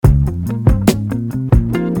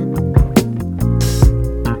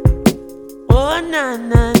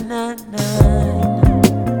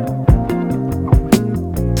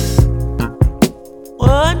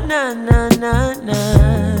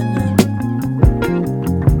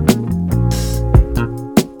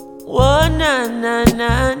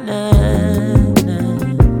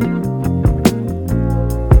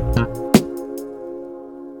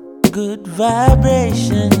good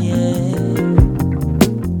vibration, yeah.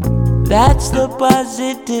 That's the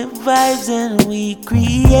positive vibes and we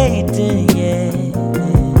creating, yeah.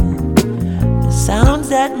 The sounds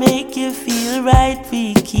that make you feel right,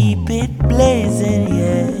 we keep it blazing,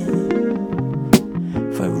 yeah.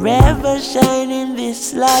 Forever shining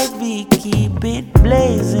this light, we keep it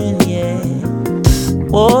blazing, yeah.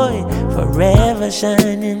 Boy, forever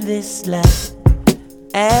shining this light.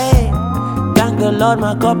 Hey, thank the Lord,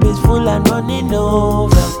 my cup is full and running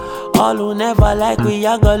over. All who never like we,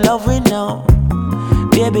 I got love we know.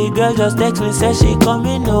 Baby girl just text me, say she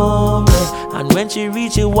coming over. And when she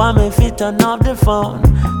reach it, want me fit turn off the phone.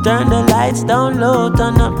 Turn the lights down low,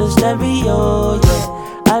 turn up the stereo,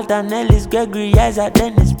 yeah. Alton Ellis, Gregory Isaac,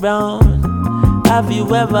 Dennis Brown. Have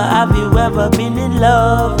you ever been in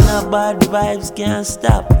love? Now bad vibes can't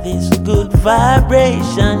stop this good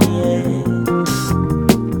vibration, yeah.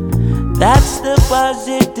 That's the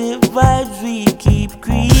positive vibes we keep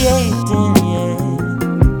creating, yeah.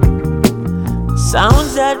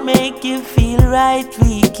 Sounds that make you feel right,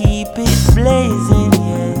 we keep it blazing,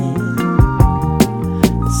 yeah.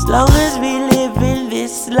 As long as we live in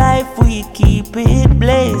this life, we keep it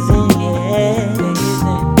blazing, yeah.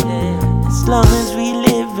 As long as we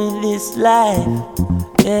live in this life,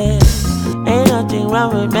 yeah. Ain't nothing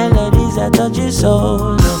wrong with melodies that touch your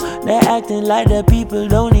soul, no. They're acting like the people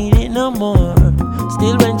don't need it no more.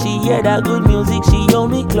 Still when she hear that good music, she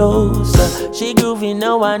hold me closer. She groovy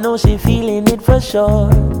now, I know she feeling it for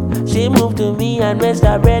sure. She moved to me and rest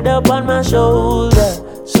her head up on my shoulder.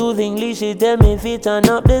 Soothingly she tell me if it turn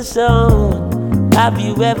up the sound. Have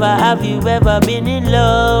you ever been in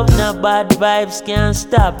love? Now bad vibes can't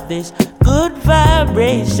stop this good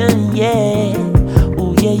vibration, yeah.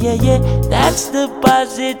 Oh yeah, yeah, yeah. That's the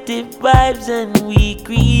positive vibes and we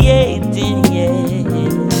creating, yeah.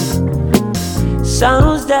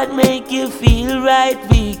 Sounds that make you feel right,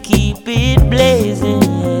 we keep it blazing,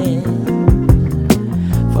 yeah.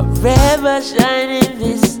 Forever shining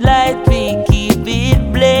this light, we keep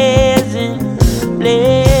it blazing,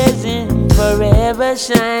 blazing. Forever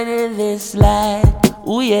shining this light,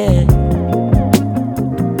 ooh yeah.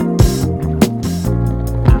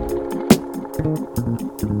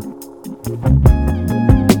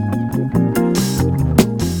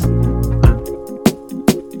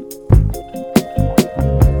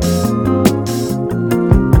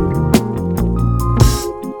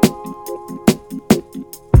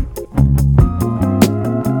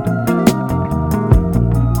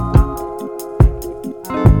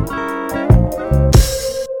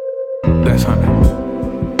 That's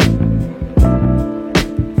 100.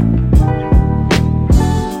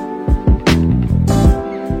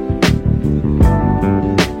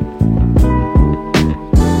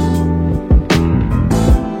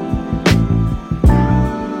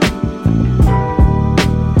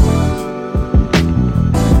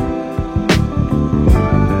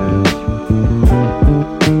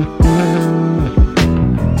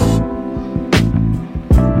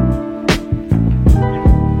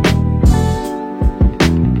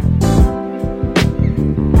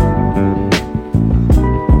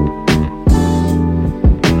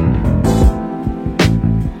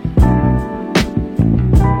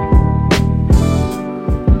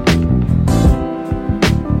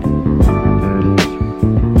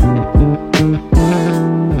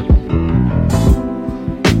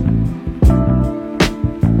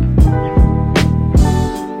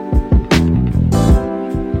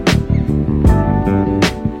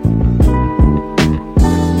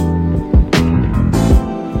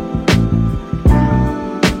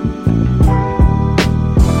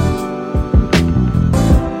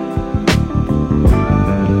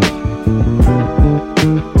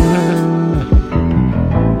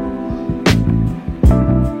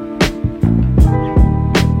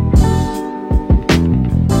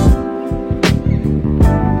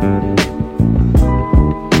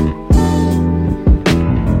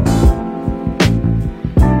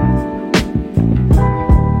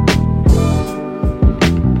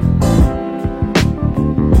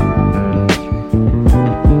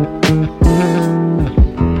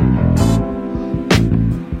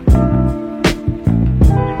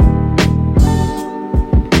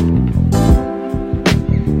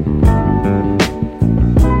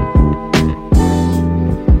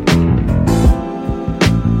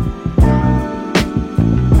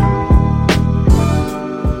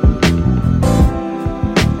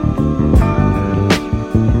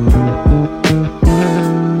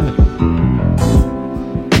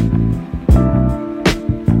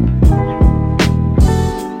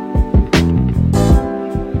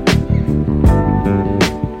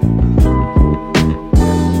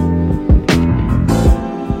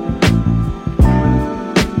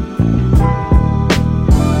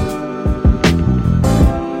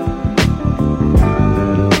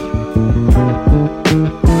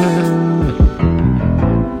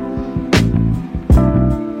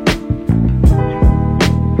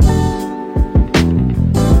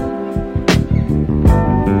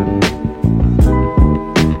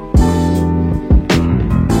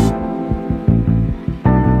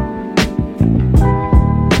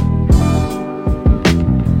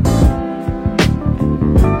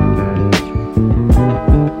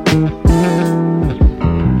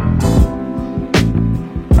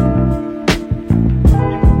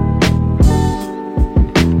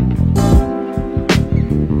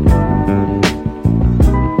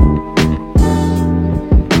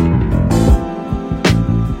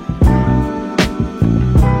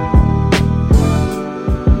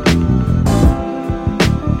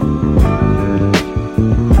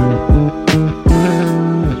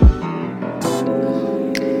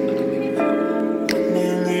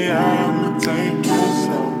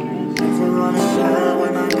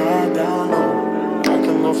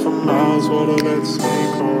 miles, water lets me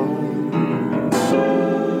go.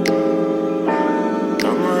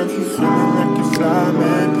 If you feeling like you fly,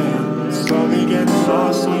 man, down. Slowly getting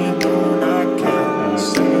lost, so you know I can.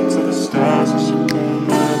 Singing to the stars as you pull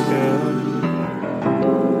my hair.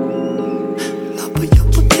 Love, but you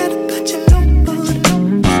forget about your love mood.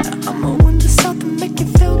 I'm a one to something make you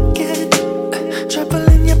feel good. Trouble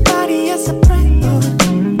in your body as a prelude.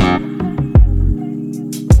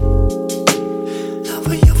 Love,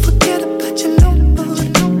 but you forget about your love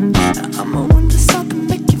mood. I'm a one to something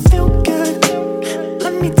make you feel good.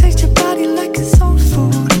 Let me taste your body like it's soul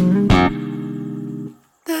food.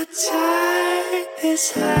 The tide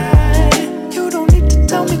is high. You don't need to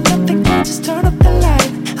tell me nothing, girl, just turn up the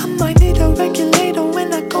light. I might need a regulator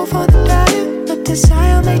when I go for the dive. The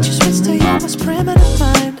desire made you switch to your most primitive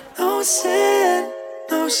mind. No sin,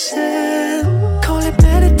 no sin. Call it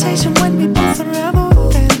meditation when we both unravel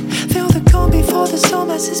within. Feel the cold before the soul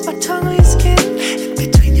messes my tongue on your skin. In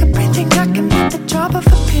between your breathing, I can hit the drop of a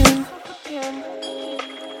pin.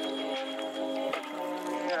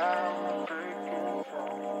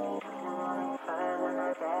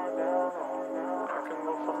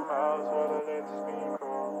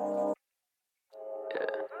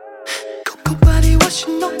 Cocoa body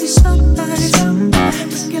washing on these sunlights. When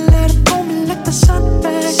you let it pull me like the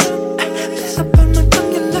sunrise. Feel up on my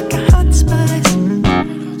tongue, you like a hot spice.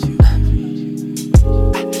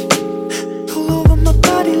 Pull over my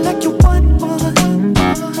body like you want one.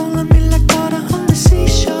 Rolling me like water on the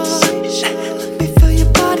seashore. Let me feel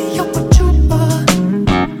your body, you're what you are.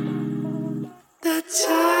 The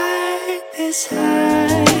tide is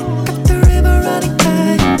high. Got the river running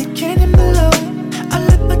high, the canyon below. I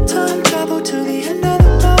let my tongue travel to the end of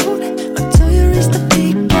the road. Until you reach the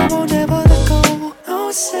peak, I won't ever let go.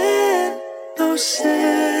 No sin, no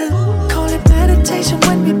sin. Call it meditation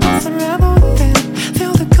when we both unravel within.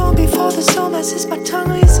 Feel the cold before the soul messes my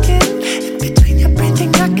tongue on your skin. In between your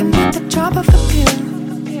breathing, I can hit the drop of a pin.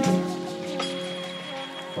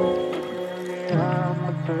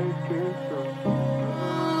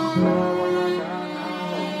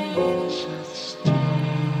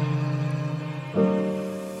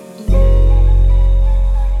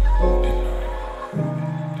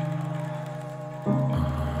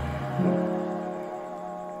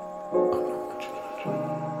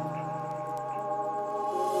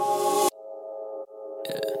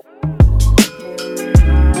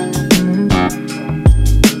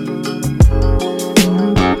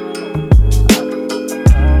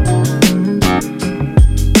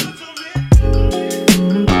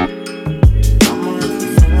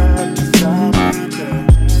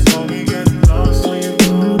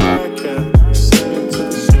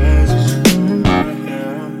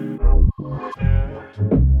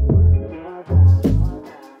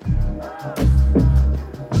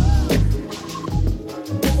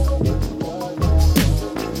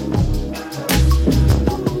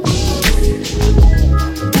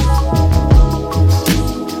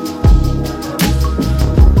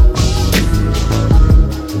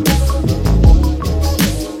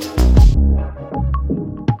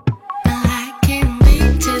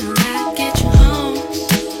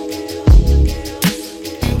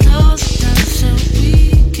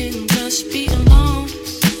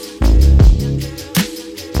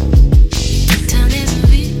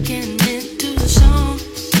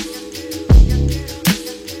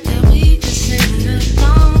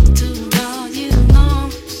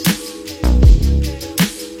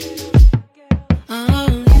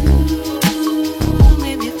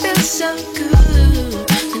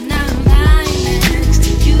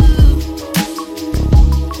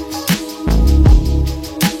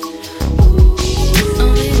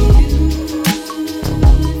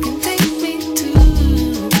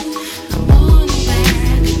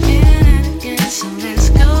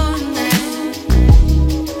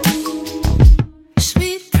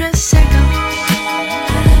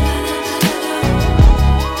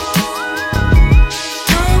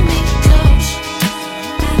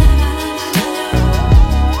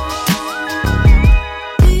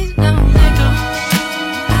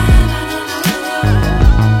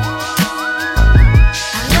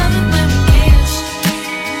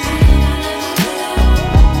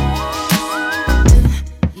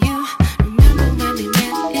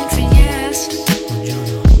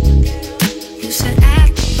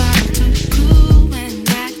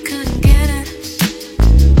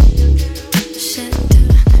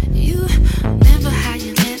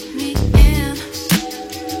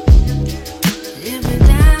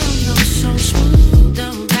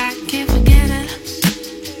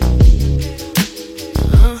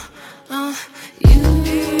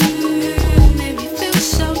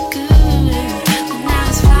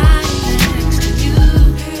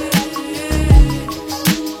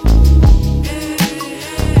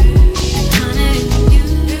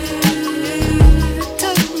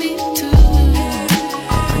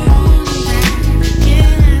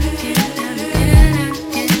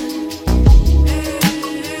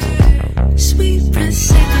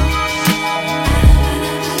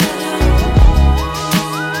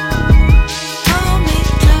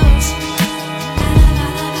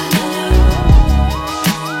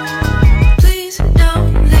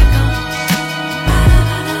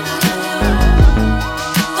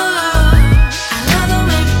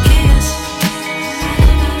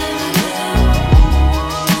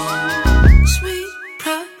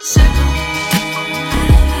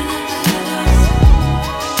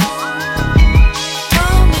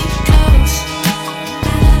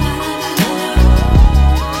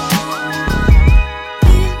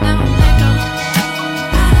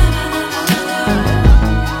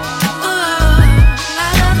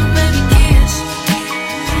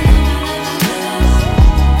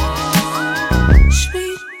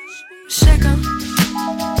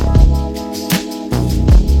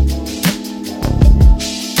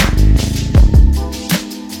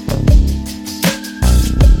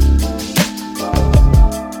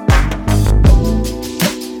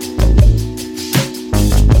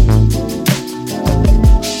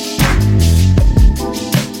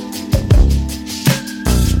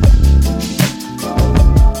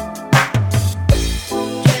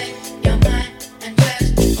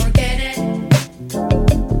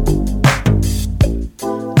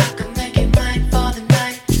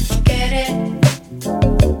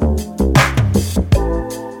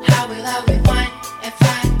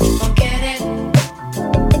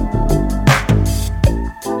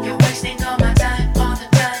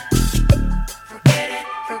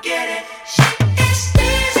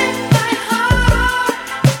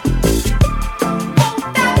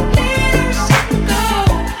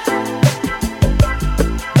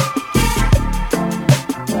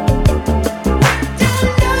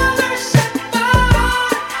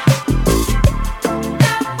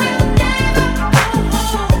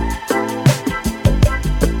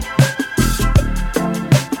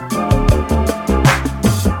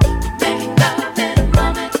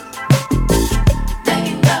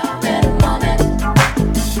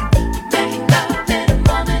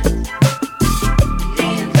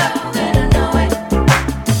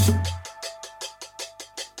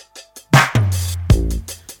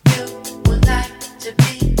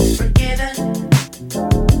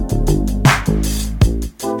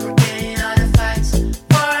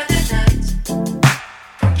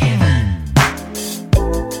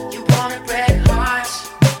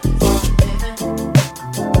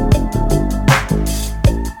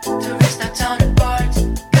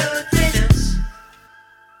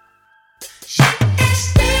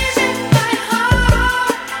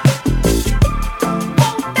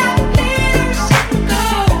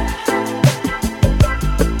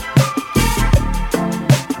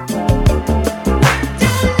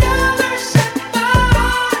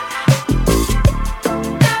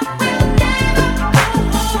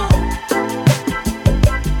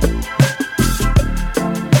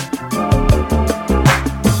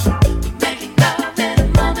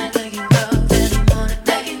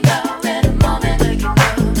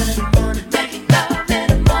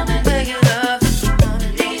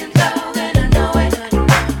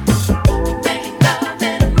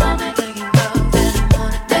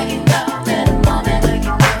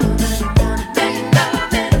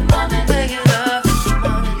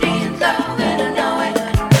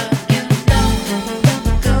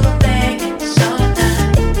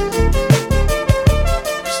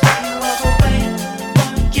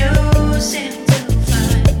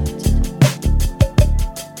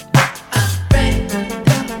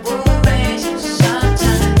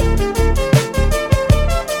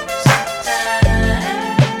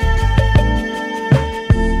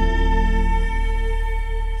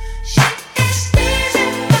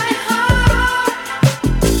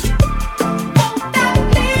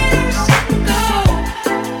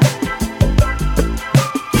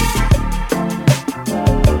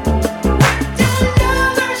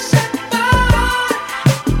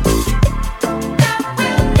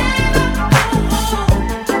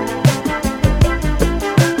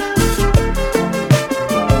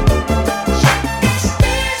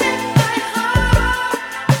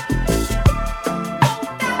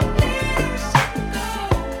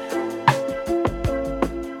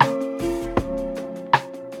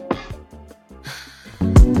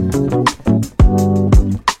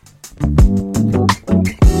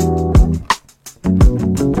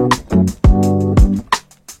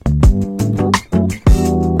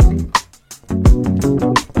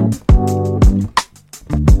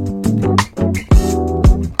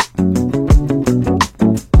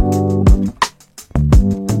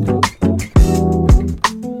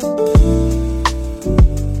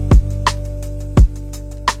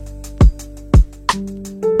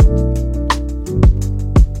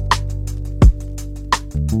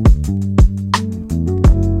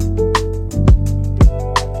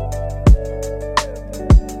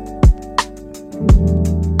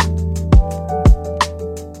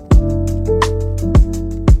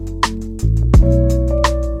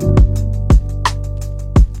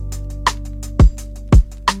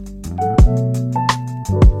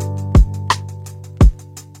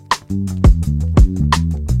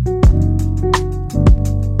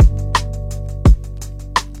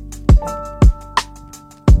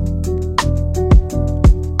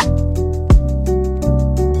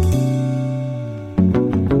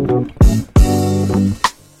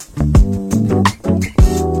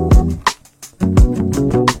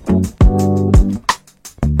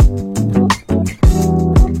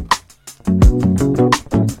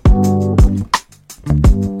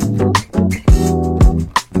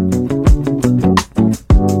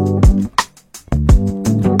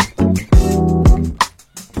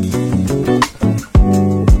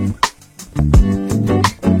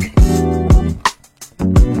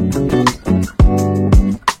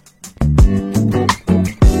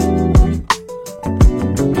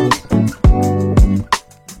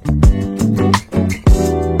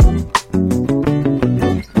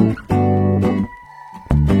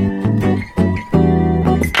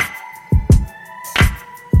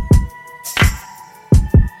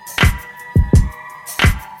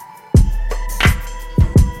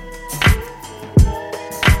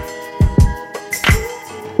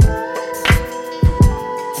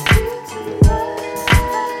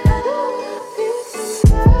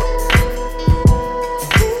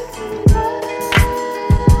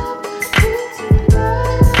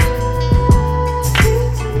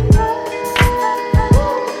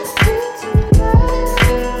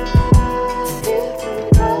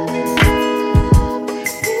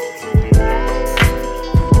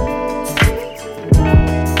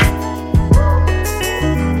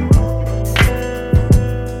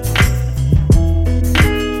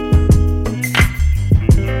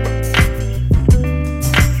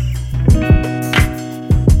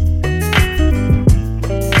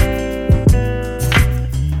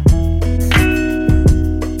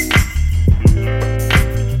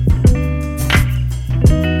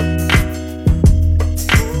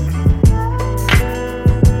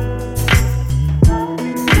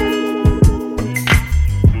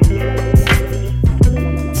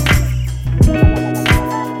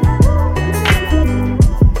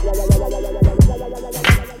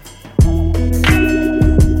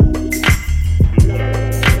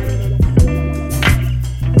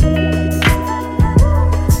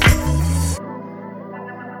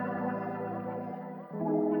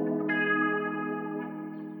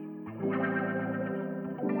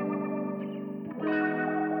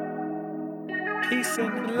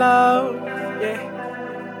 love, yeah.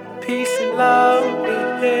 Peace and love,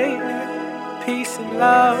 yeah. Peace and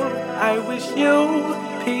love. I wish you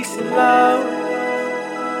peace and love,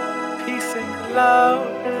 peace and love,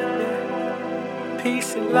 yeah.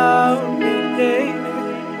 Peace and love,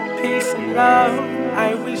 yeah. Peace and love.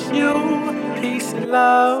 I wish you peace and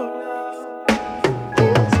love.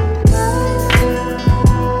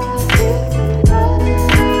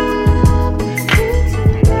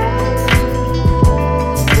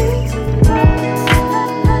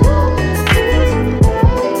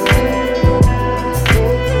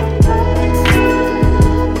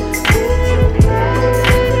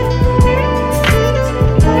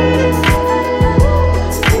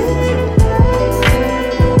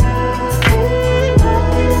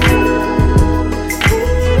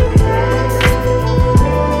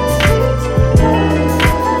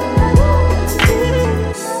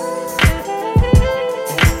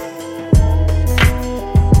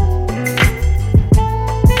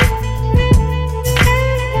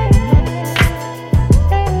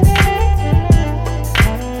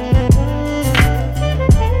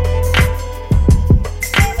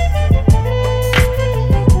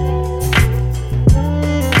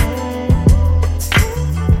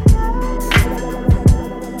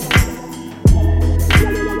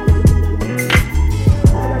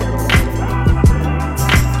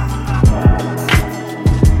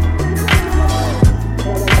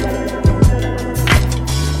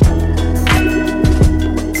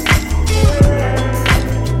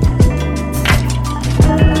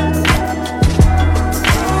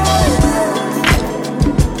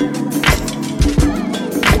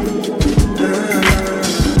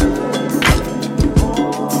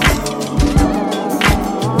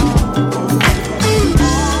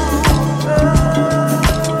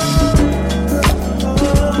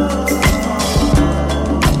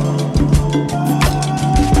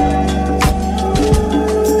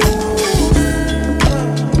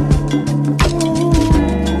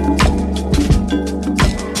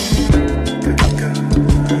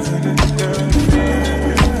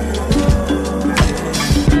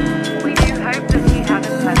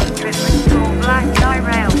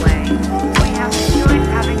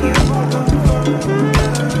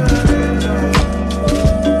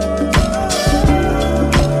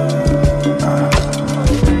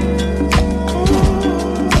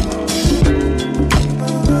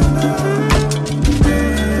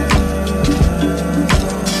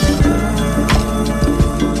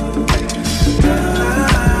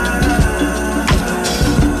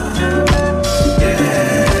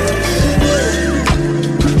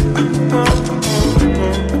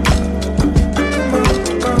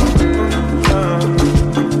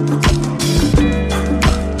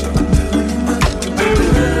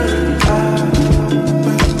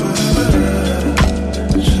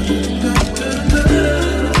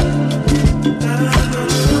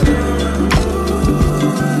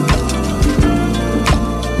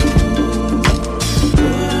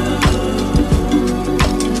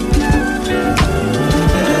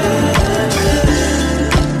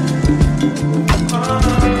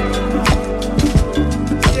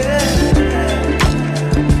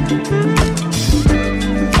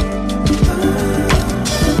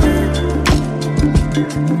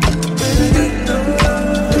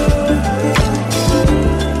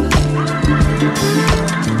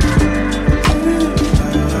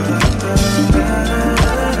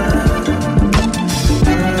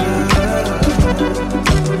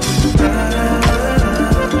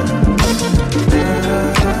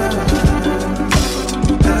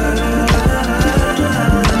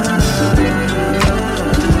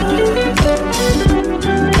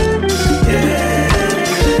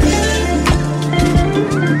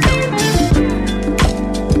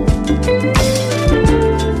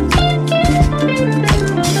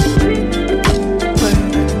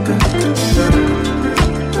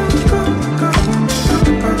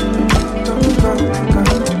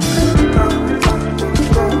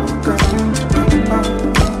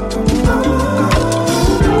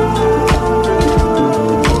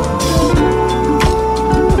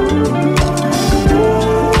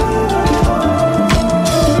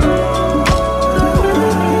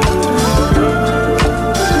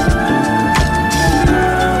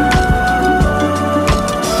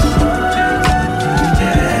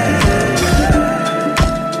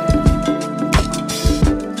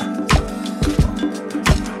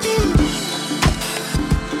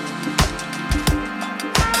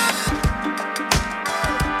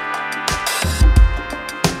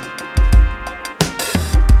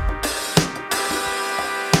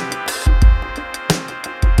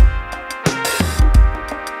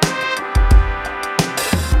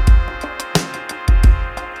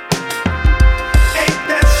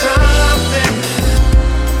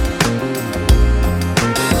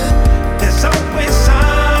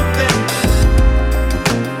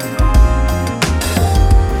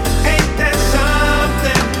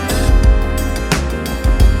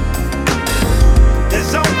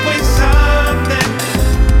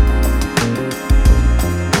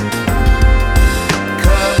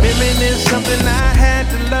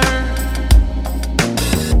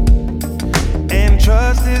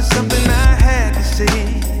 is something I had to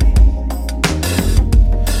see.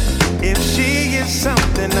 If she is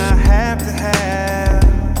something I have to have,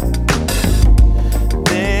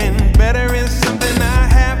 then better is something I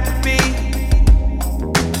have to be.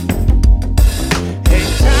 Hey,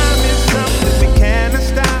 time is something we cannot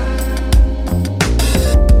stop,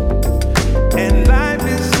 and life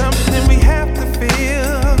is something we have to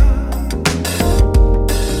feel.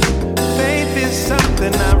 Faith is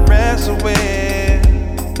something I wrestle with,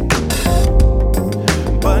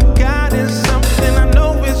 but God is something I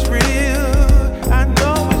know is real. I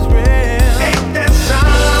know it's real. Ain't that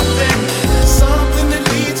something? Something that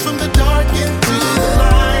leads from the dark into the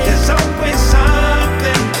light. There's always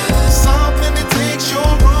something. Something that takes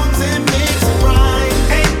your wrongs and makes it right.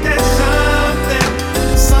 Ain't that something?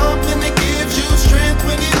 Something that gives you strength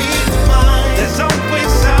when you need to fight. There's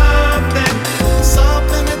always something.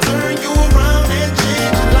 Something to turn you around and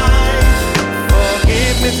change your life.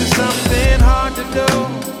 Forgiveness is something hard to do,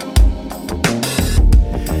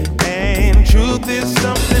 and truth is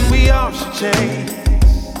something we all should chase.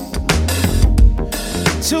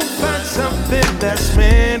 To find something that's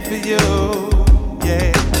meant for you.